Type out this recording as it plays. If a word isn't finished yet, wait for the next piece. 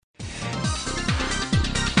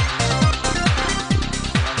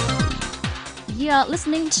You are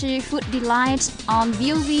listening to Food Delight on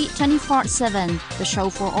VOV 24/7, the show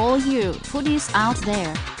for all you foodies out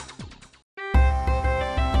there.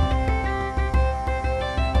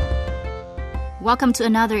 Welcome to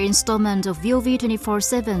another installment of VOV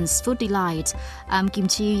 24/7's Food Delight. I'm Kim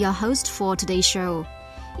Chi, your host for today's show.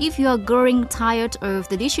 If you are growing tired of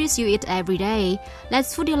the dishes you eat every day,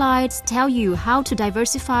 let's Food Delight tell you how to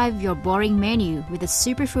diversify your boring menu with a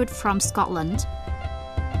superfood from Scotland.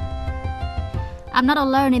 I'm not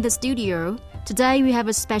alone in the studio. Today we have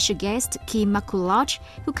a special guest, Kim McCulloch,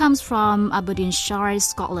 who comes from Aberdeenshire,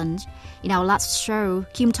 Scotland. In our last show,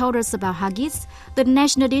 Kim told us about haggis, the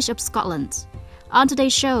national dish of Scotland. On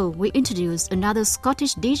today's show, we introduce another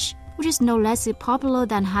Scottish dish which is no less popular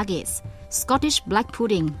than haggis, Scottish black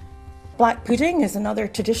pudding. Black pudding is another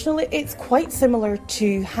traditional. It's quite similar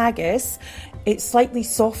to haggis. It's slightly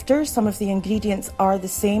softer. Some of the ingredients are the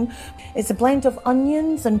same. It's a blend of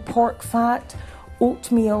onions and pork fat,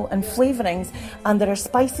 oatmeal and flavourings, and there are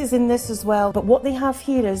spices in this as well. But what they have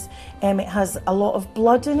here is it has a lot of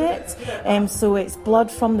blood in it, so it's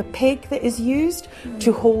blood from the pig that is used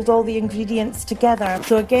to hold all the ingredients together.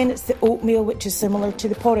 So again, it's the oatmeal, which is similar to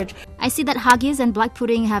the porridge. I see that haggis and black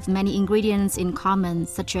pudding have many ingredients in common,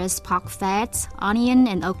 such as pork fat, onion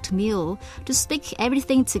and oatmeal, to stick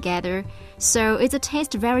everything together. So is the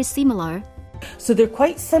taste very similar? So they're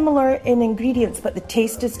quite similar in ingredients, but the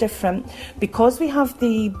taste is different. Because we have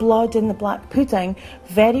the blood in the black pudding,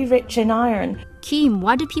 very rich in iron. Kim,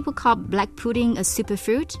 why do people call black pudding a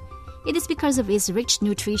superfood? It is because of its rich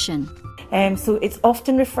nutrition. So it's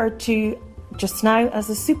often referred to just now as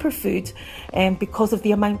a superfood because of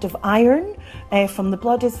the amount of iron from the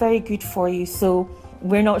blood is very good for you. So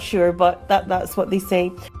we're not sure, but that's what they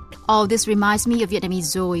say. Oh, this reminds me of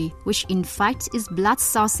Vietnamese xôi, which in fact is blood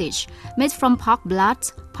sausage, made from pork blood,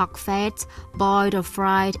 pork fat, boiled or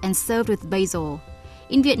fried and served with basil.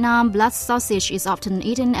 In Vietnam, blood sausage is often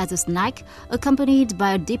eaten as a snack, accompanied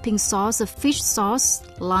by a dipping sauce of fish sauce,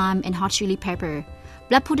 lime and hot chili pepper.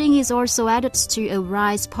 Black pudding is also added to a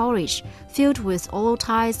rice porridge filled with all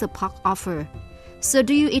types of pork offer. So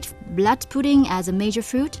do you eat blood pudding as a major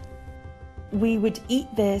food? We would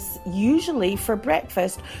eat this usually for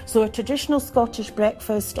breakfast. So a traditional Scottish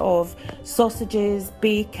breakfast of sausages,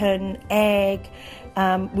 bacon, egg,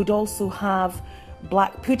 would also have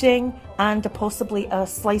black pudding and possibly a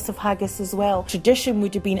slice of haggis as well. Tradition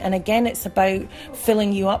would have been, and again it's about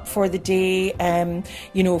filling you up for the day,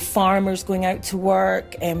 farmers going out to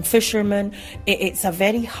work, fishermen. It's a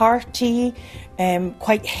very hearty,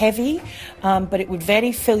 quite heavy, but it would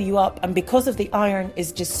very fill you up, and because of the iron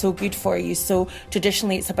is just so good for you. So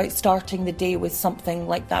traditionally it's about starting the day with something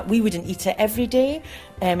like that. We wouldn't eat it every day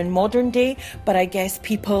in modern day, but I guess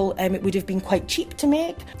people, it would have been quite cheap to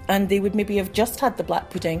make, and they would maybe have just had the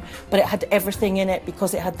black pudding, but it had everything in it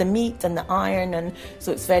because it had the meat and the iron, and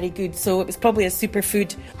so it's very good. So it was probably a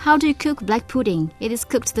superfood. How do you cook black pudding? It is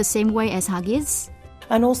cooked the same way as haggis?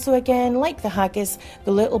 And also again, like the haggis,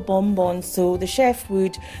 the little bonbons, so the chef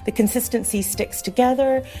the consistency sticks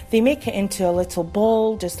together, they make it into a little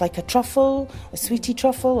ball, just like a truffle, a sweetie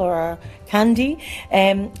truffle or a candy,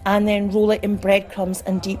 and then roll it in breadcrumbs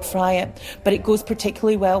and deep fry it. But it goes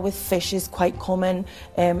particularly well with fish. Is quite common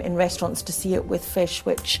in restaurants to see it with fish,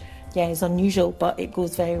 which is unusual, but it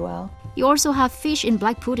goes very well. You also have fish in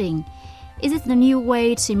black pudding. Is it the new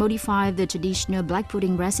way to modify the traditional black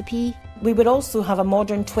pudding recipe? We would also have a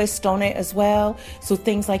modern twist on it as well. So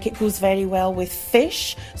things like it goes very well with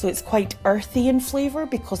fish. So it's quite earthy in flavour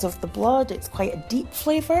because of the blood. It's quite a deep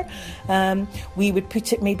flavour. We would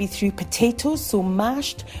put it maybe through potatoes, so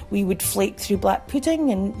mashed. We would flake through black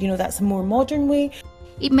pudding, and that's a more modern way.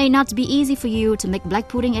 It may not be easy for you to make black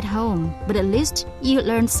pudding at home, but at least you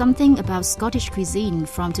learned something about Scottish cuisine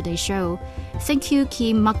from today's show. Thank you,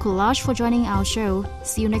 Kim McCulloch, for joining our show.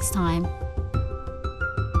 See you next time.